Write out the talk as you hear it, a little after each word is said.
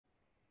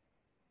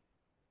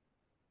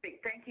Great.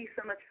 Thank you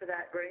so much for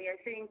that, Bernie. I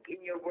think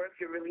in your work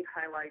you're really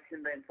highlighting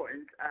the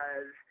importance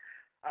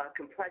of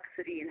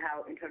complexity and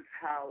how, in terms of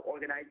how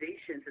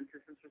organizations and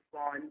systems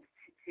respond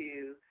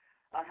to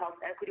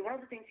health equity. One of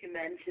the things you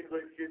mentioned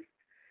was just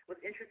what's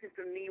interesting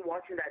for me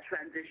watching that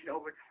transition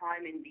over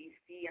time in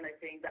DC, and I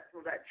think that some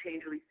of that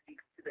change really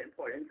speaks to the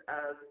importance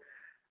of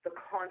the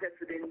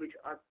context within which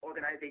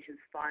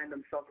organizations find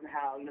themselves and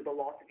how, the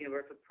loss of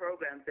universal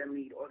programs then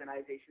lead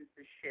organizations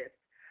to shift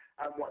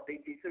what they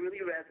do. So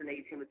really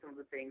resonating with some of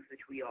the things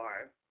which we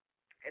are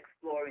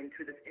exploring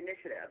through this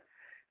initiative.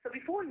 So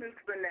before we move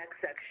to the next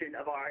section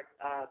of our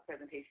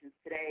presentations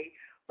today,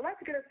 I'd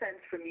like to get a sense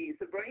from you.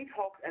 So Bernie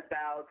talked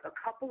about a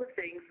couple of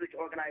things which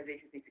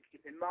organizations need to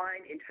keep in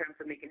mind in terms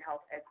of making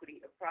health equity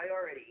a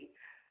priority.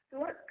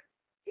 So what,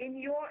 in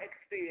your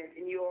experience,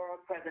 in your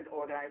present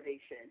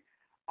organization,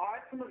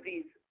 are some of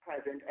these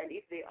present? And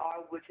if they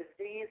are, which of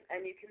these?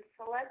 And you can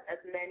select as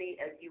many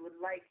as you would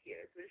like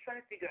here. So we're just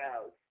trying to figure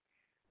out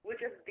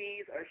which of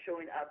these are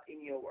showing up in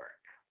your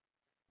work.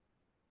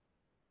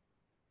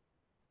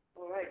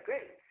 All right,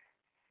 great.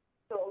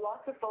 So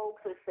lots of folks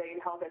are saying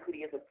health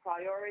equity is a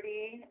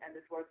priority, and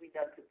this work we've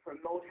done to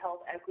promote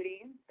health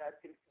equity.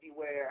 That seems to be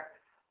where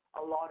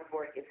a lot of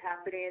work is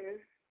happening.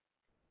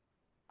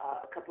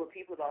 A couple of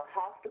people, about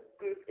half the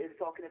group is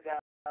talking about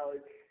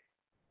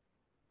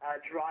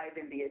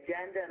driving the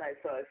agenda, and I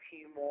saw a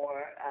few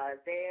more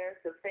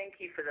there, so thank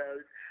you for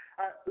those.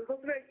 It was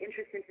also very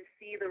interesting to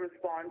see the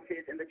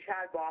responses in the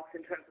chat box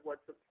in terms of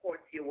what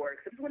supports your work.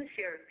 So I just want to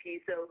share a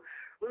few. So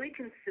really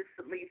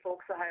consistently,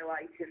 folks are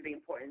highlighting the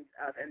importance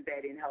of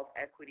embedding health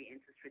equity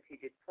into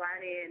strategic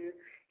planning,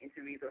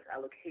 into resource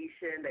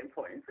allocation, the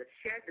importance of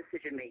shared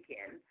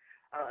decision-making,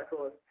 as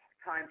well as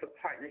time for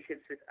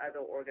partnerships with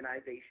other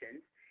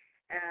organizations,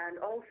 and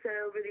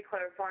also really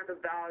clarifying the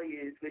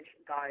values which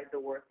guide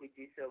the work we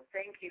do. So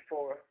thank you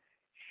for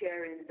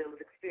sharing those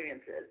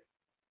experiences.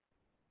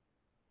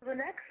 For the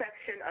next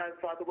section of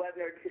the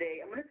webinar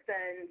today, I'm going to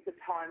spend some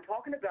time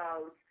talking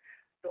about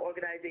the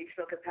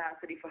organizational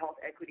capacity for health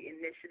equity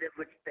initiative,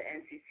 which the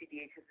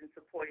NCCDH has been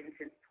supporting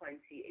since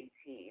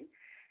 2018,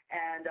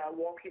 and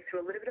walk you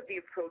through a little bit of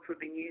the approach we've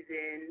been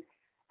using,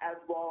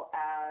 as well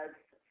as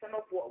some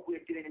of what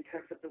we're doing in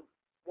terms of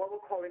what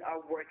we're calling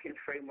our working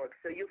framework.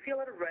 So you'll see a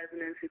lot of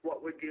resonance with what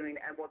we're doing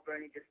and what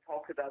Bernie just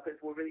talked about, because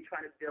we're really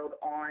trying to build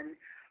on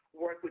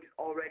work which is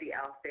already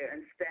out there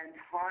and spend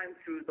time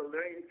through the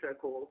learning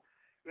circle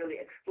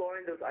really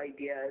exploring those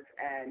ideas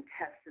and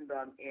testing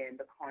them in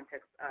the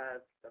context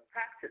of the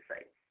practice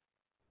sites.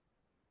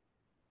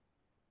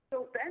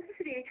 So the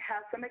NCCDH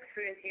has some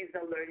experience using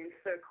a learning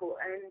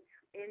circle, and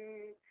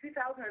in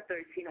 2013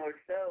 or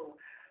so,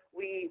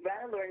 we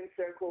ran a learning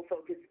circle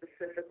focused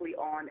specifically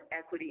on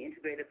equity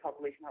integrated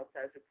population health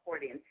status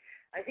reporting.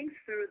 I think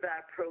through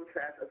that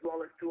process, as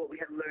well as through what we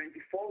had learned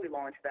before we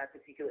launched that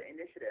particular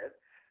initiative,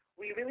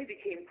 we really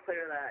became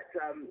clear that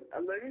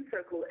a learning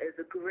circle is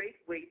a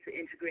great way to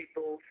integrate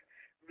both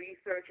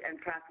research and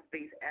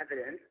practice-based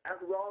evidence, as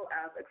well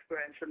as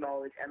experiential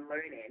knowledge and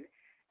learning.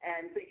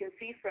 And so you can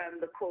see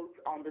from the quotes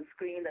on the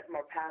screen that from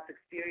our past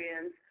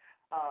experience,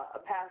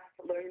 a past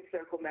learning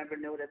circle member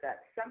noted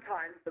that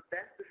sometimes the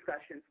best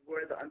discussions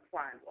were the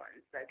unplanned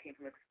ones that came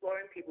from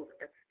exploring people's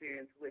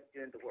experience with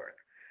doing the work.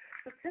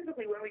 So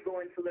typically when we go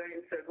into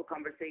learning circle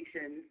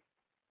conversations,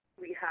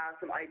 we have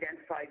some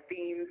identified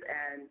themes,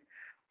 and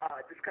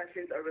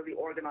discussions are really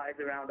organized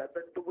around that.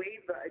 But the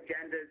way the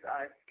agendas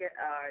are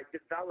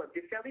developed,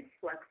 they're fairly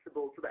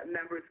flexible so that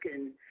members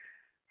can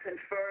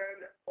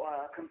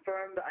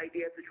confirm the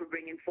ideas which we're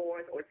bringing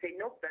forth, or say,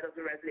 nope, that doesn't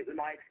resonate with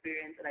my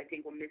experience, and I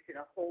think we're missing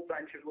a whole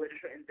bunch of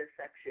literature in this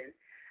section.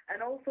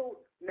 And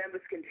also, members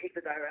can take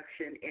the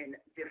direction in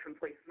different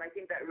places, and I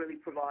think that really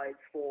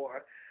provides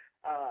for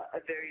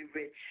a very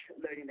rich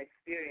learning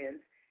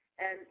experience.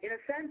 And in a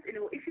sense,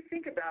 if you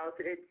think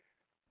about it,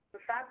 the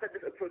fact that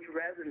this approach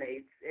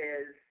resonates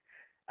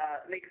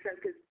makes sense,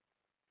 because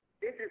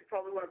this is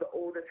probably one of the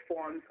oldest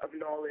forms of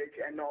knowledge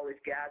and knowledge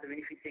gathering.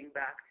 If you think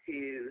back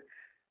to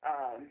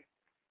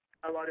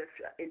a lot of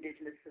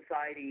indigenous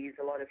societies,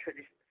 a lot of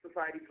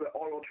societies where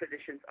oral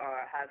traditions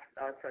have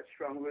such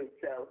strong roots.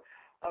 So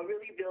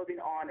really building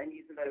on and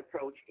using that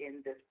approach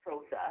in this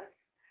process.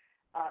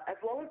 As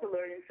well as the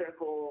learning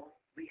circle,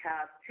 we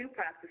have two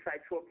practice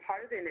sites who are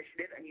part of the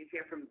initiative, and you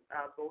hear from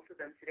both of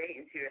them today,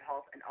 Interior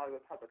Health and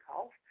Ottawa Public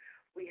Health.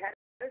 We had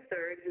a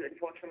third who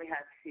unfortunately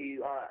had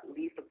to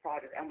leave the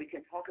project, and we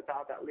can talk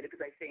about that later,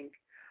 because I think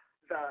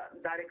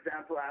that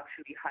example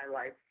actually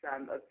highlights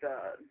some of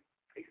the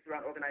issues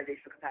around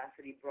organizational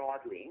capacity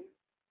broadly.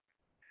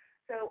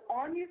 So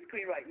on your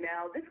screen right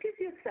now, this gives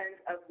you a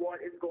sense of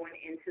what is going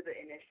into the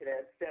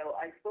initiative. So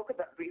I spoke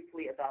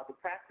briefly about the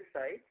practice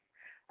sites.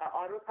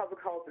 Ottawa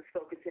Public Health is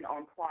focusing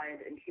on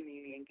client and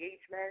community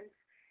engagement,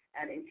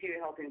 and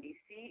Interior Health in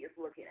DC is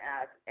looking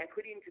at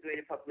equity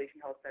integrated population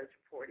health status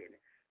reporting,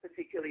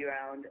 particularly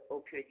around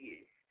opioid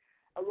use.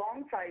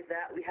 Alongside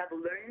that, we have a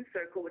learning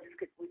circle, which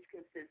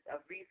consists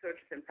of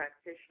researchers and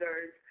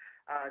practitioners,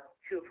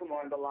 two of whom are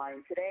on the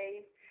line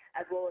today,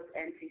 as well as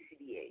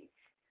NCCDH.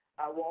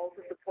 We're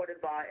also supported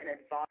by an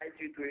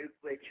advisory group,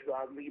 which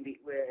we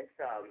meet with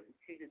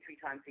 2 to 3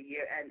 times a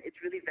year, and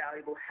it's really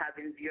valuable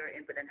having your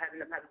input and having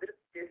them have a bit of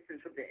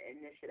distance from the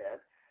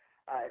initiative.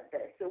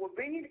 So we're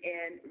bringing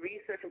in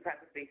research and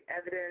practice-based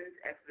evidence,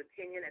 expert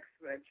opinion,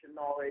 experiential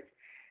knowledge,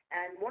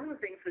 and one of the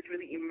things which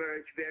really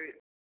emerged very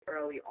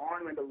early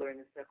on when the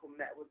Learning Circle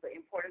met was the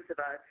importance of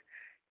us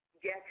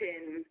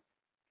getting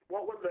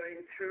what we're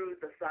learning through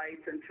the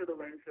sites and through the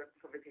Learning Circle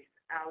conversations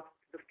out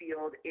to the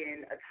field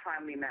in a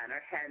timely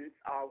manner, hence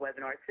our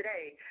webinar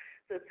today.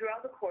 So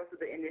throughout the course of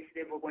the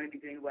initiative, we're going to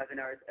be doing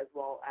webinars as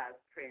well as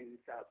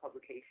print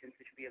publications,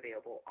 which will be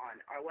available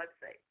on our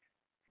website.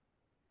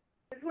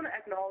 I just want to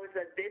acknowledge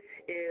that this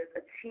is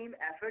a team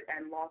effort,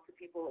 and lots of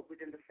people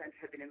within the center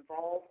have been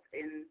involved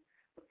in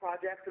the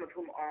project, some of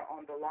whom are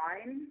on the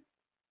line.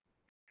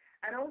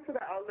 And also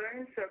that our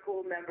Learning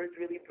Circle members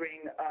really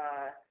bring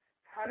a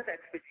ton of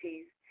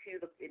expertise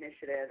to the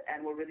initiative,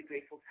 and we're really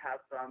grateful to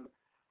have them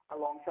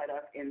alongside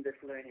us in this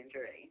learning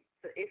journey.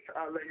 So if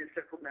our Learning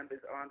Circle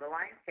members are on the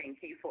line, thank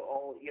you for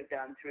all you've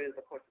done through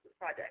the course of this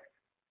project.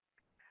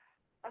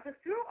 So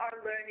through our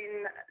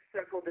Learning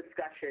Circle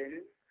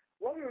discussions,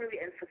 what we're really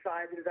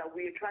emphasizing is that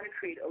we're trying to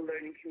create a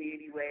learning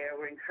community where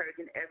we're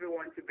encouraging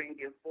everyone to bring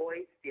their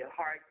voice, their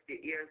hearts, their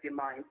ears, their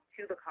minds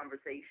to the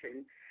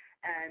conversation.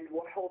 And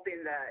we're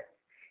hoping that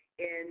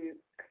in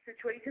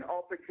situating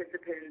all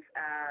participants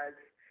as,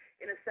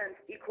 in a sense,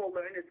 equal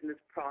learners in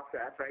this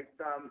process, right?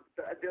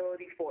 The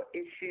ability for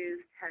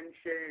issues,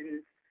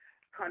 tensions,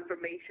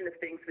 confirmation of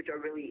things which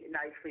are really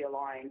nicely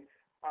aligned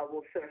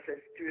will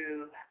surface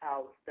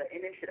throughout the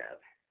initiative.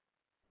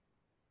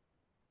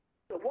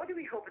 So what do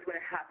we hope is going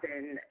to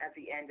happen at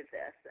the end of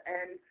this?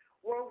 And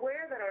we're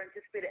aware that our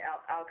anticipated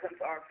outcomes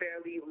are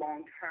fairly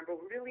long-term, but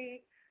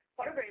really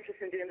part of our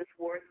interest in doing this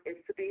work is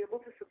to be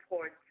able to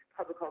support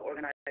public health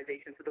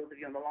organizations, for those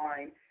of you on the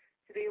line,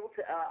 to be able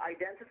to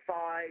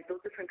identify those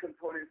different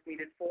components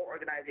needed for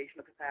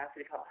organizational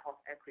capacity for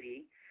health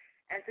equity,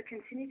 and to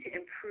continue to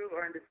improve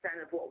our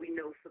understanding of what we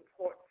know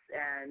supports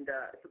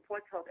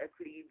health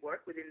equity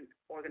work within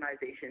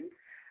organizations,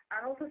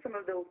 and also some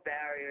of those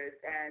barriers.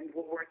 And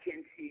we're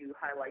working to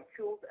highlight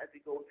tools as we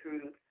go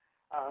through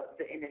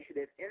the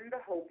initiative in the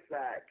hopes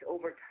that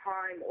over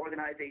time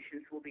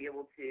organizations will be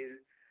able to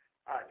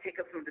take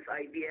up some of these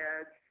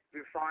ideas,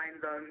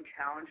 refine them,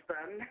 challenge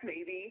them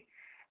maybe,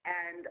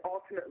 and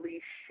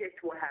ultimately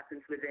shift what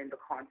happens within the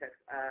context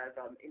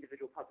of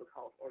individual public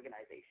health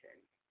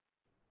organizations.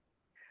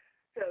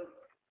 So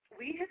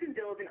we have been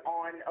building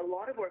on a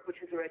lot of work which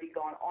has already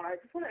gone on. I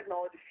just want to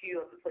acknowledge a few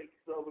of the places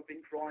where we've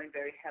been drawing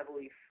very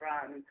heavily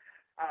from.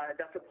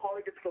 Dr.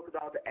 Pauly just spoke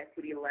about the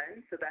equity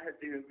lens, so that has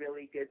been a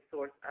really good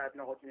source of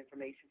knowledge and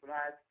information from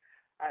us.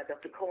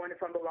 Dr. Cohen is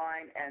on the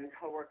line, and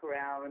her work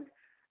around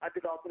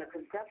developing a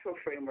conceptual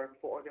framework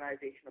for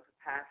organizational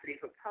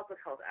capacity for public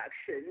health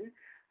action.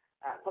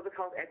 Public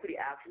health equity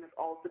action has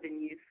also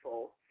been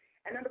useful.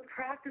 And then the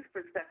practice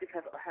perspective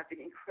have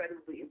been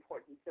incredibly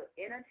important. So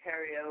in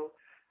Ontario,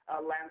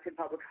 Lambton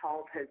Public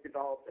Health has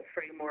developed a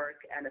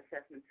framework and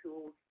assessment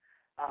tools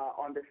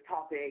on this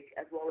topic,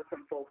 as well as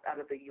some folks out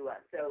of the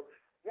U.S. So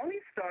when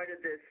we started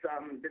this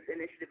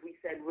initiative, we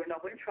said we're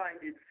not going to try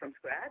and do this from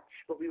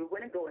scratch, but we were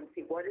going to go and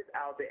see what is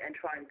out there and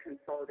try and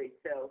consolidate.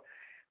 So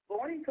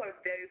going into our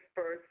very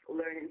first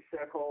Learning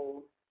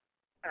Circle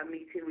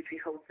meeting, which we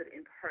hosted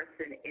in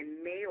person in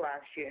May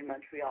last year in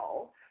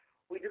Montreal,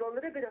 we did a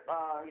little bit of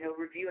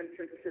review and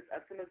synthesis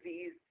of some of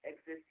these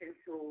existing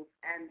tools,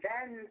 and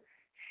then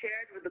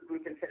shared with the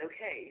group and said,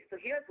 okay, so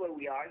here's where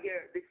we are.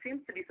 There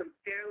seems to be some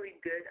fairly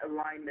good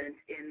alignment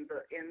in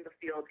the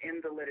field,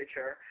 in the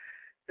literature.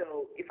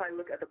 So if I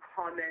look at the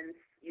comments,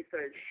 you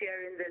started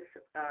sharing this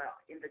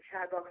in the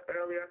chat box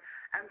earlier,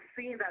 I'm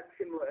seeing that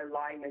similar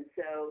alignment.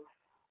 So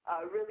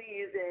really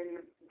using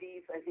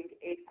these, I think,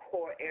 8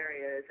 core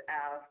areas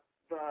as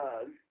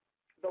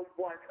the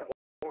what of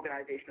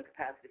organizational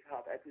capacity for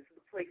health equity, so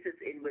the places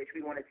in which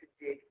we wanted to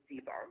dig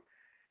deeper.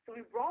 So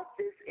we brought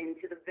this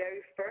into the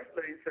very first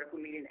Learning Circle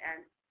meeting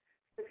and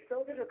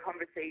facilitated a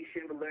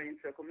conversation with Learning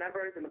Circle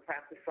members and the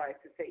practice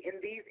sites to say,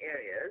 in these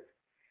areas,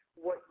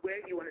 where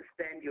do you want to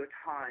spend your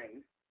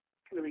time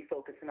really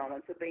focusing on?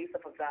 And so based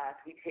off of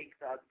that, we take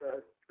the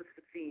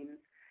specific themes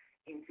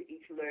into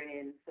each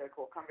Learning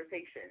Circle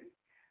conversation.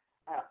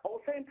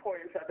 Also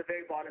important, so at the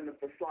very bottom of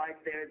the slide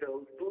there,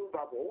 those blue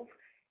bubbles,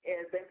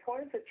 is the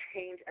importance of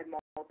change at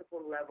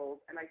multiple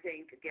levels. And I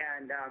think,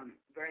 again,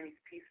 Bernie's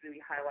piece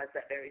really highlights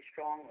that very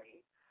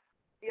strongly.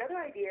 The other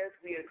ideas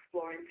we are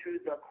exploring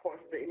through the course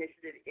of the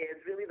initiative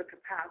is really the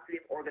capacity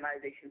of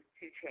organizations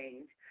to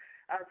change.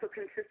 So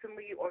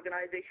consistently,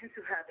 organizations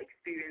who have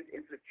experience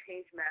in sort of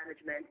change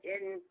management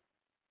in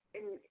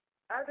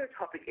other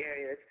topic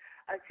areas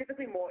are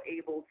typically more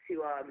able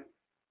to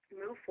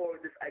move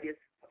forward this idea,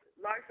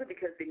 largely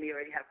because they may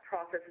already have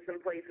processes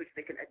in place which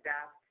they can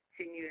adapt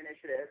to new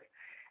initiatives.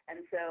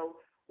 And so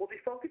we'll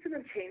be focusing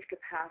on change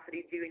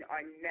capacity during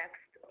our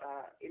next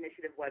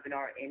initiative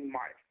webinar in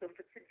March. So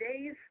for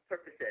today's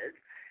purposes,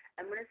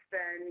 I'm going to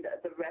spend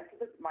the rest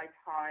of my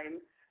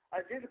time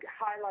just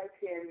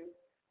highlighting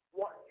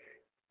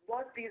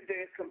what these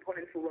various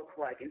components look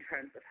like in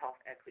terms of health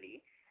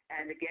equity.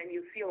 And again,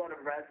 you see a lot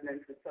of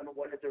resonance with some of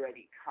what has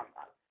already come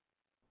up.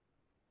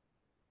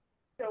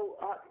 So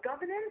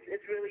governance is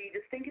really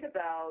just thinking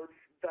about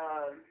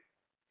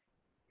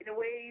in a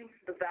way,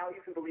 the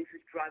values and beliefs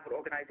which drive what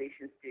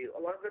organizations do.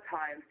 A lot of the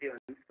times they're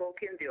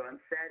unspoken, they're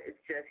unsaid. It's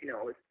just,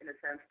 it's, in a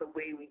sense, the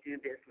way we do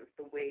business,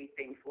 the way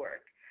things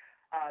work.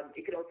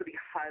 It can also be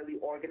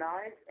highly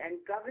organized, and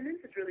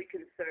governance is really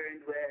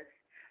concerned with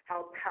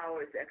how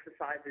power is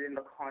exercised in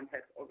the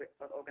context of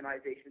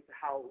organizations,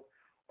 how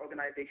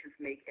organizations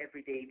make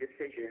everyday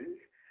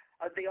decisions.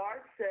 There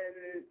are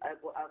some,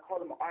 I'll call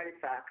them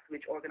artifacts,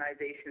 which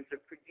organizations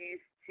have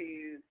produced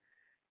to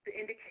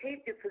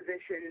indicate their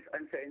positions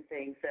on certain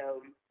things.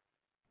 So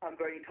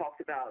Bernie talked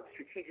about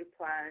strategic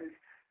plans.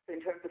 So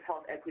in terms of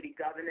health equity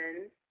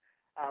governance,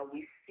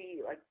 we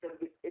see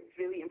it's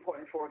really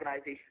important for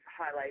organizations to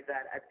highlight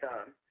that at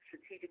the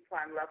strategic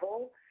plan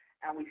level,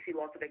 and we see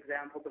lots of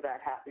examples of that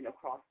happening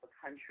across the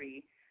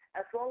country,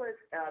 as well as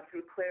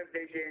through clear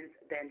visions,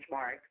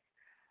 benchmarks.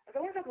 I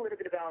want to talk a little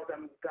bit about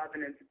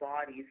governance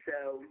bodies.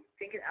 So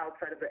thinking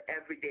outside of the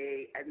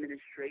everyday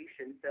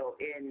administration. So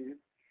in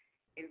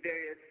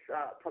various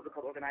public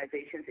health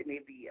organizations, it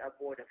may be a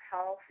board of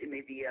health, it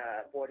may be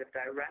a board of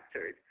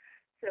directors.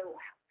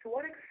 So to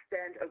what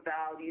extent are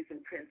values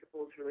and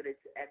principles related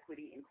to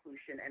equity,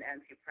 inclusion, and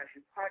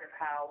anti-oppression part of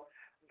how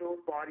those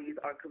bodies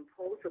are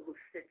composed, of who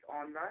sits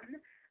on them,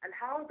 and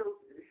how those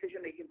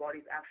decision-making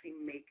bodies actually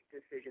make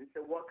decisions?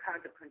 So what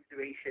kinds of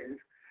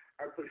considerations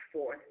are put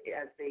forth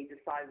as they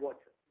decide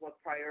what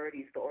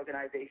priorities the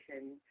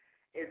organization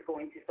is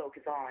going to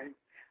focus on?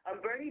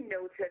 Bernie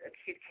noted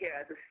acute care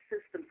as a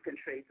systems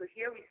constraint. So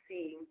here we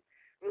see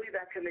really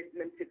that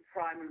commitment to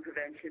primary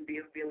prevention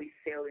being really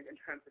salient in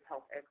terms of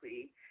health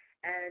equity.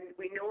 And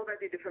we know that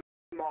there are different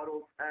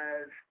models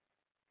of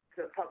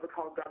the public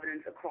health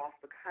governance across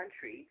the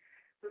country.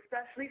 So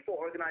especially for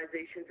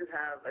organizations who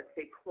have, let's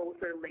say,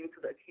 closer link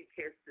to the acute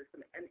care system,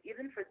 and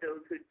even for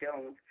those who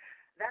don't,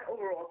 that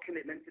overall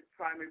commitment to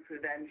primary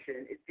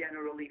prevention is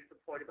generally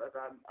supportive of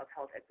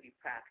health equity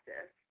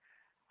practice.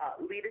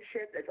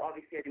 Leadership is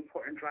obviously an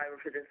important driver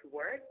for this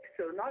work.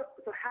 So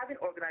having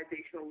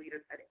organizational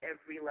leaders at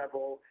every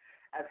level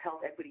as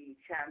health equity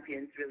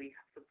champions really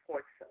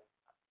supports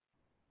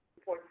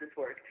this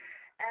work.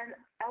 And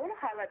I want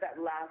to highlight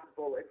that last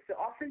bullet. So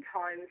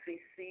oftentimes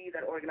we see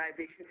that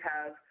organizations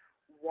have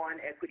one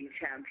equity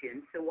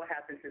champion. So what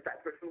happens is that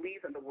person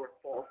leaves and the work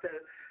falls. So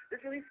this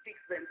really speaks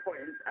to the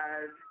importance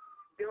of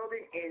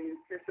building in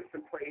systems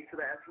in place so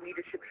that as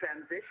leadership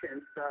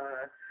transitions,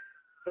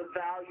 the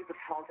values of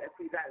health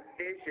equity, that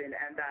vision,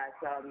 and that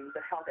the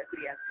health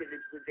equity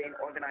activities within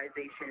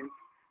organizations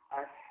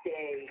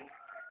stay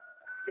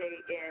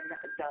in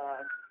the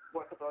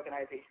work of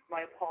organizations.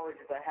 My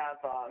apologies, I have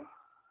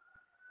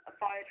a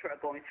fire truck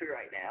going through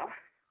right now.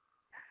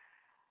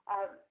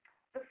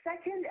 The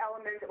second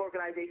element of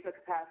organizational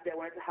capacity I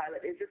wanted to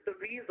highlight is just the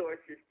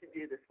resources to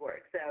do this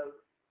work. So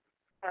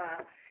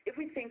if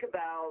we think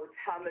about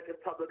how much of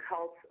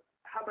healthcare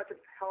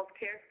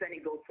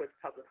spending goes towards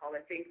public health,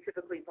 I think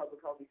typically in public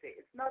health we say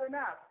it's not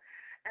enough.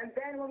 And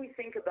then when we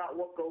think about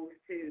what goes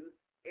to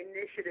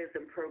initiatives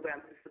and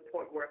programs to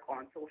support work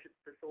on the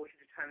social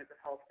determinants of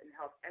health and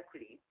health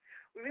equity,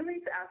 we really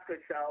need to ask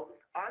ourselves,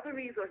 are the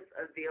resources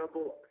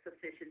available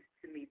sufficient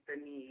to meet the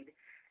need?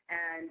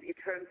 And in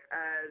terms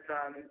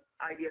of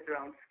ideas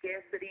around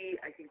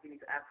scarcity, I think we need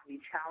to actually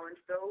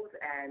challenge those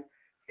and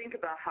think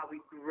about how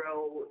we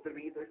grow the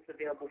resources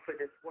available for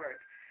this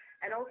work.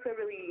 And also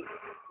really,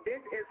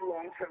 this is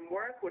long-term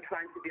work. We're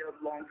trying to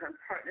build long-term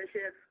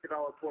partnerships,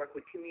 develop work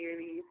with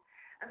communities.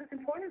 And it's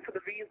important for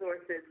the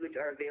resources which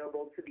are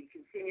available to be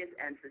continuous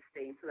and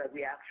sustained so that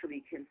we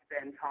actually can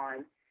spend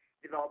time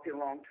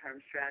developing long-term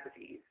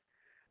strategies.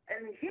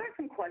 And here are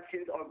some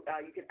questions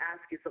you can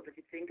ask yourself as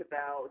you think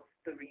about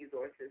the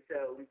resources.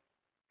 So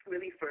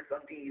really, first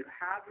off, do you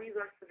have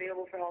resources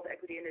available for health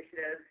equity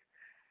initiatives?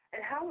 And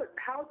how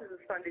does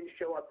this funding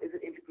show up? Is it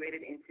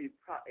integrated into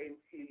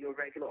your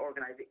regular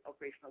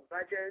operational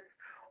budgets,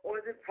 or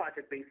is it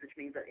project-based, which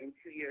means that in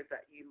 2 years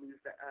that you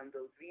lose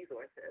those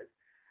resources?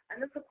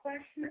 And there's a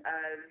question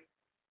of,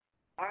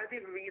 are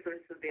the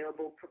resources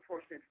available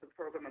proportionate to the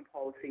program and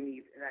policy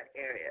needs in that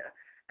area?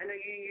 And are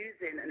you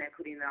using an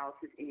equity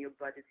analysis in your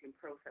budgeting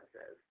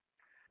processes?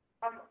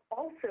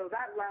 Also,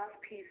 that last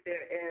piece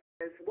there is,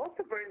 what's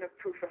the burden of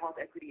proof for health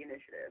equity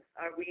initiatives?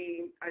 Are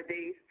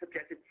they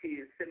subjected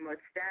to similar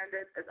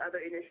standards as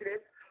other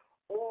initiatives,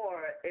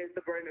 or is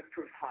the burden of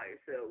proof higher?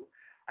 So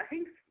I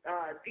think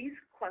these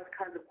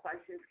kinds of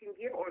questions can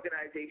give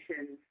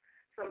organizations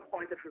some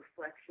point of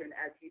reflection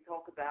as you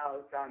talk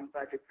about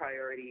budget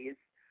priorities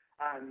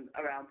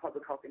around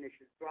public health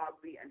initiatives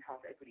broadly and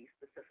health equity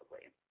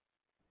specifically.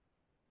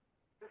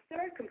 The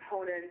third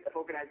component of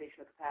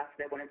organizational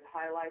capacity I wanted to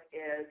highlight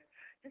is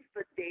just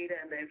the data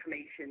and the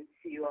information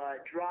to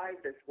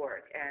drive this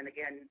work. And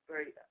again,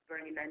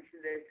 Bernie mentioned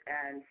this,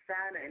 and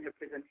Sana in her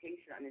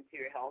presentation on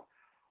interior health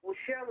will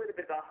share a little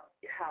bit about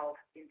how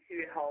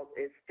interior health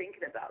is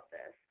thinking about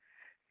this.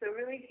 So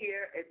really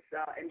here, it's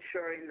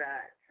ensuring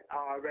that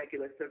our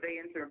regular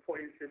surveillance and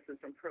reporting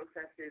systems and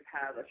processes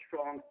have a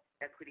strong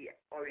equity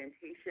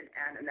orientation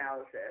and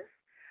analysis.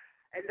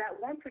 And that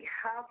once we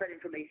have that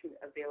information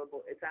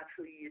available, it's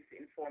actually used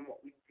to inform what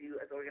we do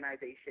as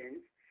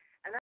organizations.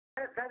 And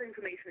that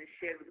information is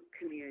shared with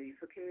communities,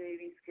 so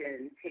communities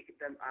can take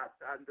them up,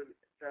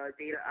 the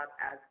data up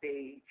as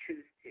they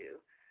choose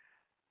to.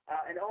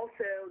 And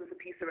also, there's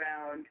a piece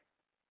around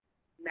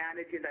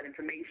managing that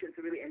information, so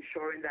really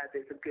ensuring that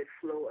there's a good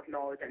flow of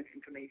knowledge and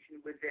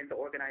information within the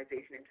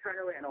organization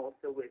internally and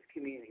also with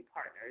community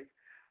partners.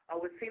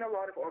 We've seen a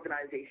lot of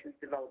organizations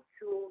develop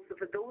tools, so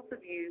for those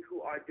of you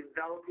who are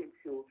developing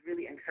tools,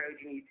 really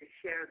encouraging you to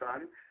share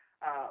them.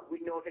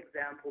 We know of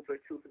examples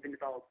where tools have been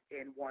developed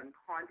in one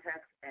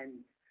context and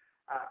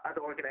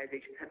other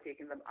organizations have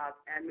taken them up,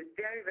 and with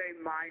very, very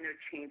minor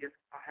changes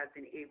have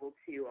been able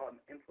to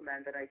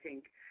implement. And I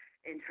think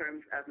in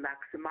terms of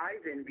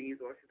maximizing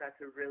resources, that's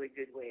a really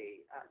good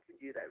way to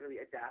do that,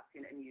 really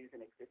adapting and using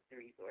existing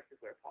resources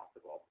where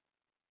possible.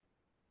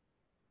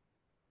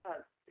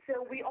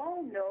 So we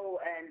all know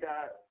and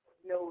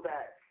know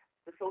that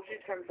the social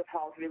determinants of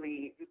health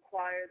really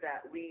require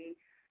that we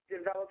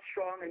develop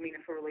strong and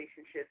meaningful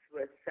relationships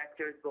with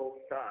sectors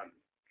both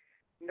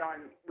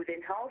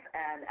within health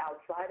and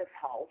outside of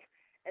health.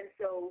 And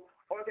so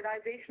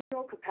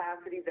organizational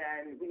capacity,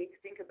 then, we need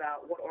to think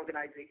about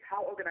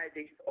how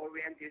organizations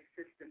orient their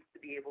systems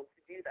to be able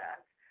to do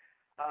that.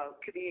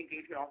 Community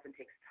engagement often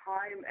takes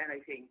time, and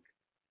I think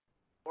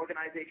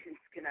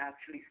organizations can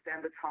actually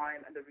spend the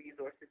time and the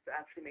resources to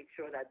actually make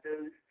sure that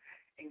those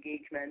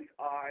engagements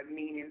are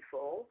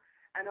meaningful,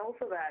 and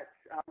also that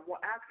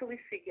we're actually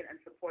seeking and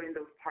supporting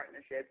those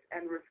partnerships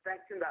and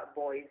respecting that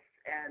voice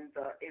and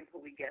the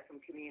input we get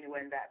from community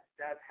when that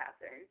does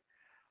happen.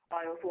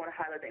 I also want to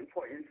highlight the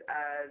importance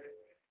of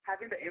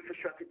having the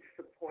infrastructure to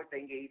support the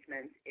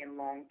engagement in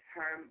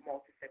long-term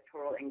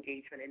multi-sectoral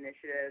engagement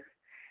initiatives,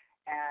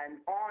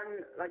 and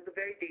on like the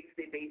very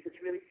day-to-day basis,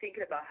 really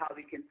thinking about how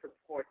we can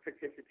support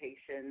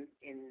participation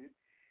in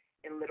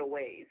little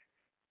ways.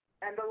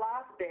 And the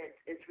last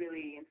bit is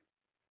really,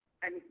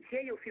 and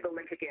here you'll see the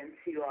link again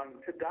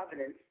to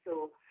governance.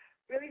 So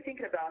really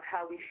thinking about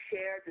how we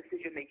share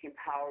decision-making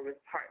power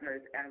with partners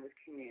and with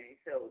community.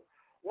 So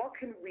what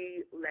can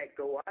we let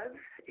go of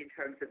in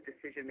terms of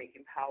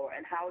decision-making power,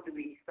 and how do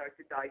we start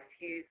to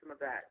diffuse some of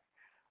that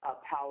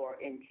power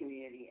in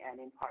community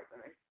and in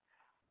partners?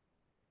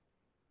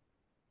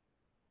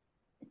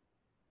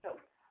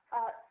 So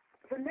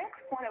the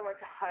next point I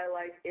want to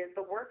highlight is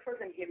the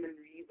workforce and human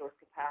resource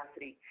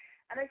capacity.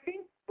 And I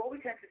think what we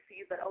tend to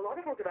see is that a lot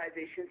of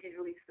organizations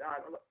usually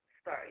start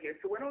here.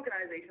 So when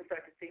organizations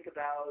start to think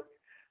about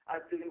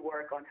doing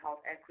work on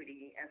health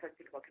equity and start to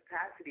think about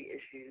capacity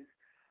issues,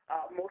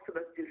 most of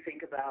us do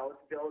think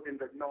about building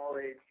the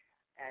knowledge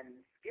and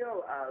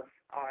skill of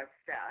our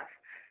staff.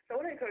 So I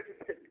want to encourage us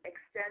to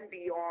extend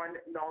beyond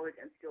knowledge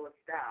and skill of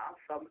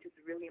staff, which is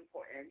really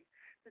important.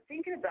 So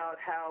thinking about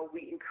how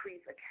we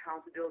increase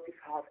accountability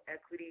for health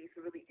equity,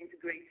 so really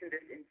integrating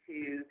this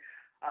into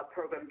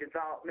program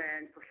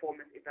development,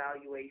 performance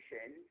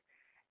evaluation,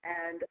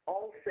 and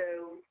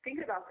also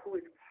thinking about who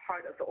is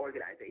part of the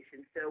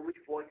organization, so which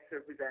voices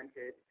are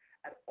represented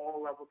at all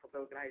levels of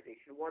the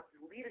organization, what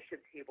do leadership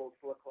tables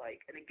look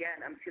like. And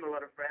again, I'm seeing a lot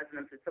of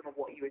resonance with some of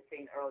what you were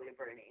saying earlier,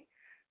 Bernie.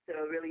 So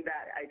really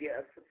that idea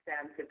of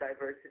substantive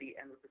diversity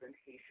and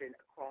representation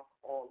across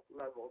all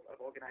levels of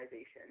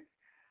organizations.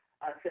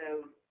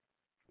 So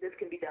this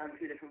can be done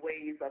through different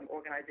ways.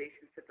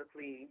 Organizations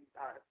typically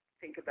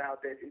think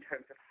about this in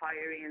terms of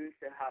hiring,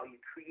 so how you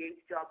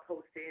create job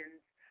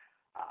postings,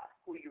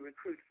 who you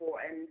recruit for,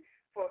 and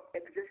for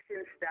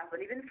existing staff,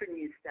 and even for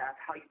new staff,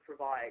 how you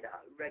provide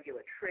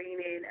regular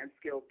training and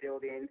skill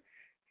building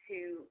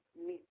to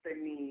meet the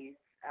needs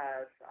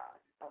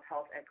of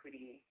health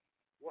equity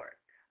work.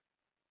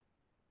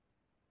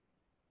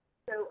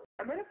 So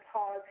I'm going to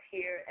pause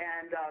here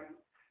and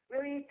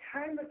really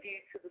turn the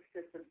view to the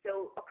system.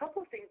 So a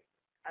couple of things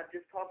I've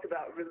just talked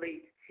about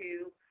relate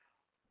to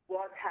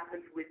what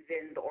happens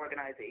within the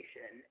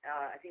organization.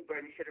 I think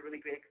Bernie shared a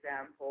really great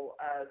example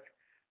of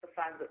the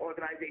fact that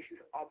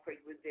organizations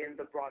operate within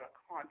the broader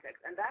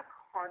context, and that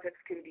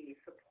context can be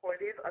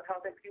supportive of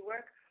health equity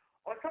work,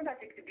 or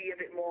sometimes it could be a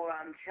bit more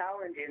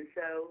challenging.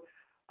 So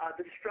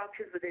the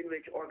structures within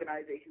which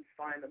organizations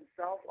find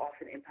themselves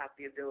often impact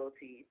the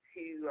ability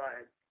to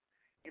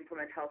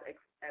implement health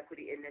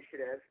equity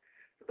initiatives.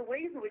 So the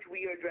ways in which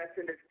we are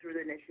addressing this through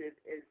the initiative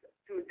is,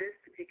 through this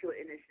particular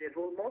initiative,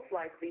 will most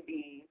likely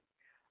be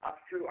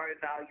through our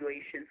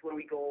evaluations when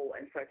we go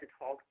and start to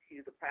talk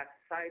to the practice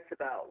sites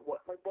about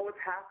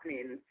what's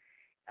happening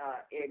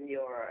in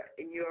your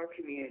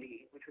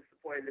community, which was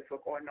supporting this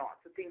work or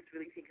not. So things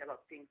really thinking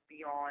about things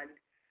beyond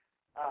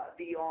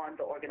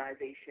the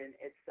organization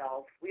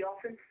itself. We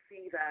often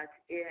see that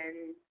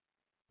in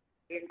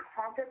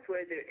contexts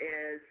where there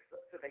is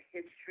sort of a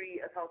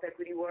history of health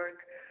equity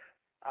work,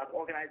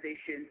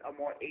 organizations are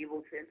more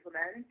able to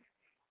implement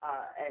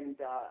and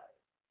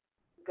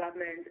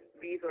government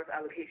resource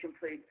allocation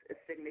plays a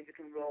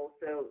significant role.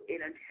 So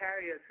in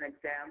Ontario, as an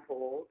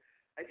example,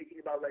 as you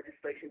think about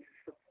legislation to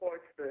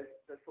support the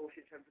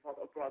social in terms of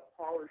health abroad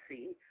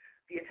policy,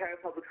 the Ontario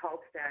Public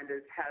Health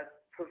Standards have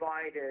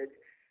provided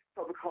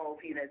public health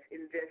units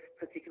in this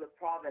particular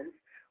province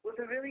with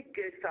a really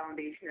good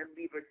foundation and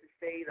lever to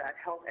say that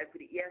health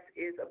equity, yes,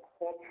 is a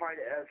core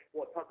part of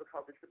what public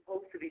health is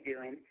supposed to be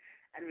doing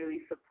and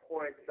really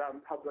supports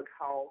public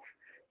health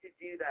to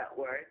do that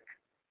work.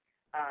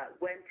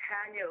 When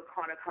Tania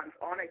O'Connor comes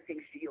on, I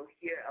think you'll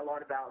hear a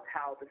lot about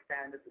how the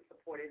standards are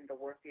supporting the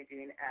work they're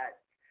doing at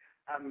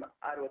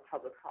Ottawa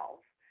Public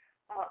Health.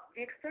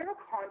 The external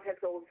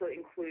context also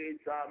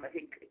includes, I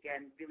think,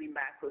 again, really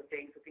macro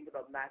things. So think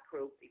about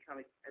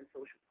macroeconomic and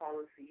social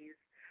policies.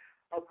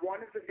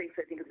 One of the things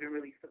I think has been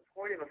really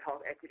supportive of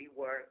health equity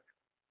work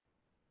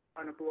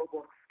on a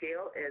global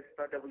scale is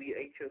the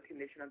WHO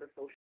Commission on the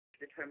Social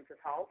Determinants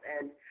of Health,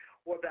 and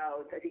we're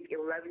about, I think,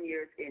 11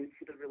 years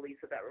into the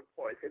release of that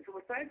report. And so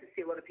we're starting to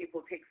see a lot of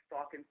people take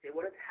stock and say,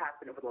 what has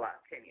happened over the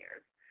last 10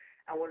 years?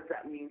 And what does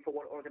that mean for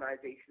what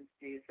organizations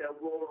do? So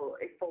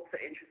if folks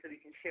are interested, we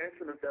can share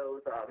some of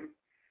those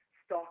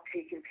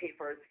stock-taking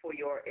papers for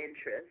your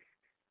interest.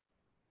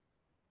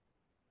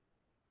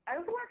 I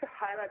also wanted to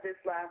highlight this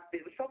last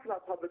bit, which talks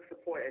about public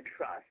support and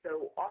trust.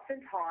 So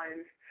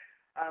oftentimes,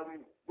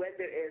 when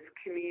there is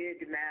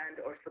community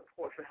demand or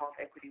support for health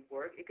equity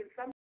work, it can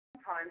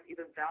sometimes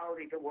even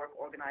validate the work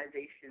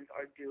organizations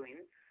are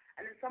doing.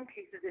 And in some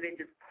cases, it may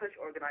just push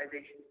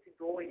organizations to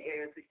go in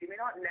areas which they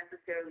may not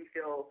necessarily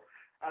feel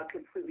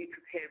completely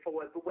prepared for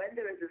work. But when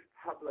there is this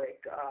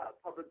public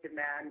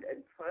demand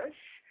and push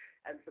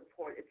and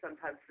support, it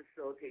sometimes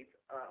facilitates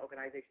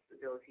organizations'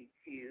 ability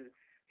to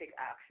take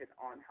action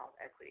on health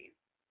equity.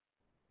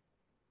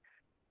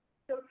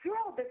 So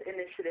throughout this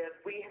initiative,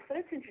 we have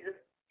started to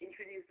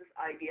introduce this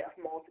idea of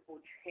multiple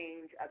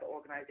change at the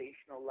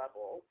organizational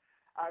level.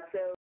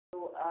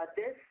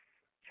 This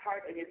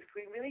chart on your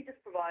screen really just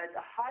provides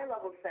a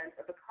high-level sense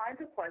of the kinds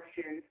of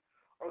questions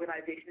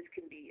organizations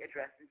can be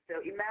addressing. So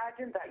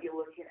imagine that you're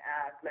looking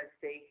at, let's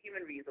say,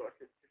 human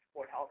resources to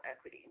support health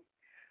equity.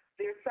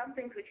 There's some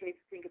things which you need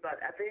to think about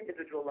at the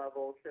individual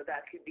level. So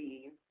that could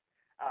be,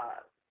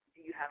 do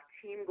you have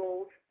team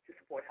goals to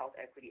support health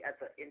equity at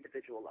the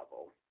individual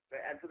level?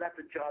 Right? And so that's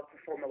a job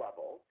performer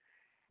level.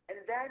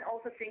 And then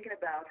also thinking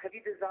about, have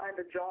you designed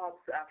the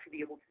jobs to actually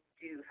be able to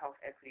do health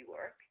equity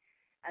work?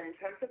 And in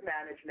terms of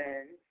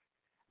management,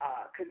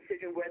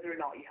 considering whether or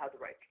not you have the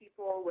right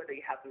people, whether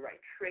you have the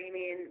right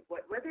training,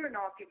 whether or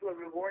not people are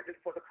rewarded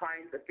for the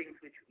kinds of things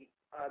which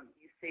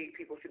you say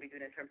people should be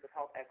doing in terms of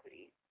health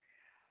equity.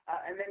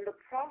 And then the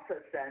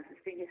process then is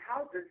thinking,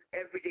 how does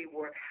everyday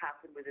work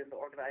happen within the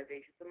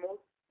organization? So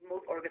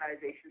most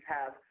organizations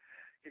have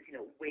just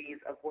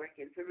ways of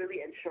working. So really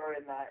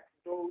ensuring that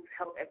those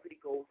health equity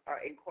goals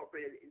are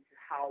incorporated into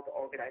how the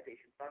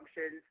organization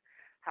functions,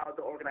 how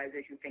the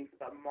organization thinks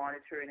about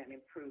monitoring and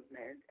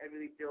improvement, and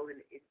really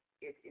building it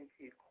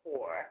into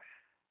core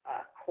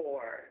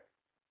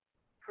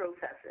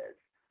processes.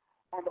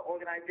 On the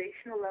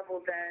organizational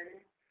level then,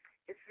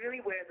 it's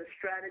really where the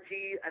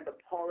strategy and the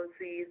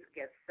policies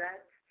get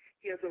set.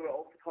 Here's where we're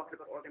also talking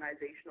about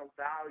organizational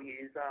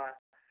values.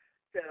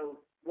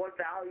 So what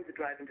values are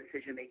driving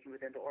decision-making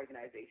within the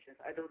organizations?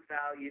 Are those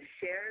values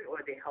shared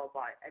or are they held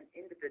by an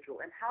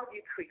individual? And how do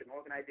you create an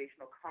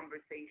organizational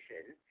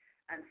conversation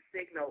and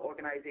signal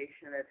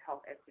organization that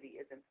health equity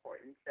is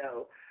important?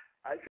 So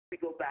if we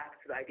go back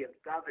to the idea of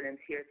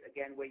governance, here's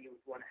again where you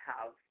would want to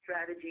have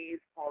strategies,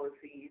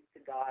 policies to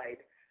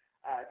guide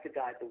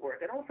the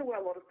work, and also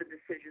where a lot of the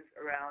decisions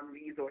around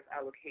resource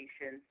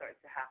allocation starts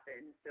to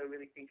happen. So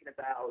really thinking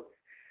about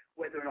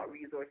whether or not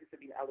resources are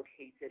being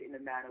allocated in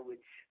a manner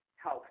which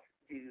helps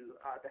do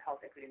the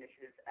health equity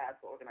initiatives as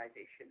the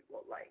organization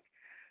would like.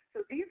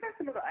 So these are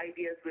some of the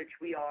ideas which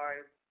we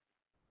are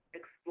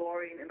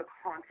exploring in the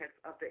context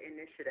of the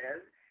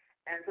initiative.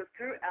 And so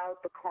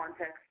throughout the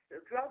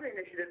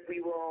initiative,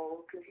 we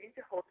will continue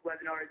to host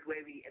webinars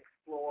where we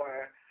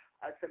explore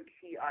some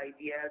key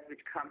ideas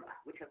which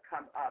have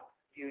come up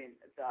during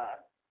the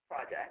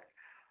project.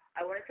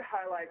 I wanted to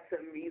highlight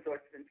some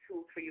resources and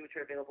tools for you which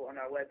are available on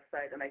our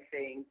website, and I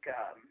think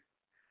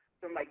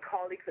some of my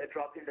colleagues are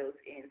dropping those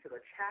into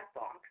the chat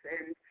box.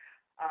 And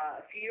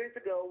a few years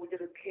ago, we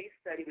did a case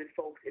study with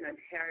folks in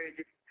Ontario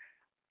just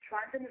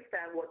trying to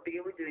understand what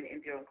they were doing in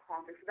their own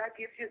context. So that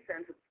gives you a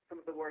sense of some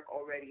of the work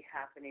already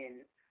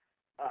happening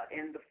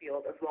in the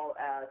field, as well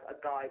as a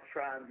guide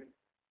from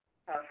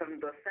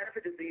the Center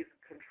for Disease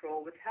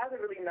Control, which has a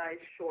really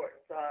nice short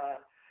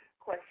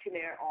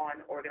questionnaire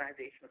on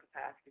organizational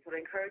capacity. So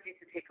I encourage you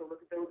to take a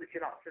look at those if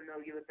you're not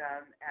familiar with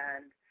them,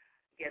 and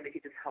again, they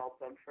can just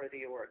help further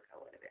your work a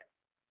little bit.